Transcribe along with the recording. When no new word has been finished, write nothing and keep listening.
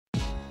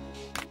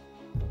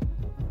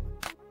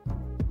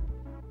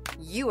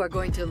You are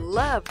going to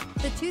love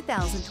the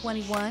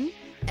 2021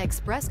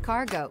 Express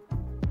Cargo.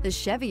 The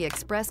Chevy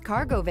Express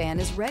Cargo van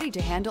is ready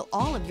to handle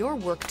all of your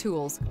work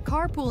tools,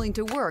 carpooling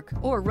to work,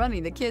 or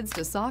running the kids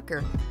to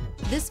soccer.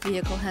 This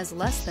vehicle has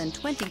less than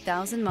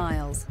 20,000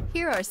 miles.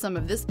 Here are some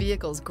of this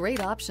vehicle's great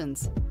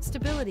options: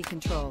 stability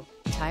control,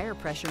 tire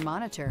pressure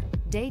monitor,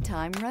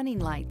 daytime running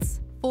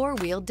lights,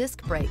 four-wheel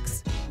disc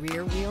brakes,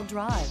 rear-wheel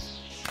drive,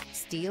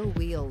 steel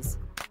wheels,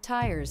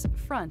 tires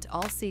front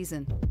all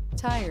season,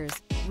 tires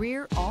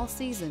rear all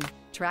season,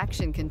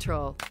 traction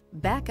control,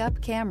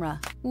 backup camera.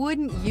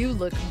 Wouldn't you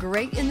look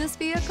great in this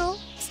vehicle?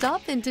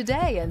 Stop in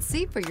today and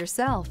see for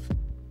yourself.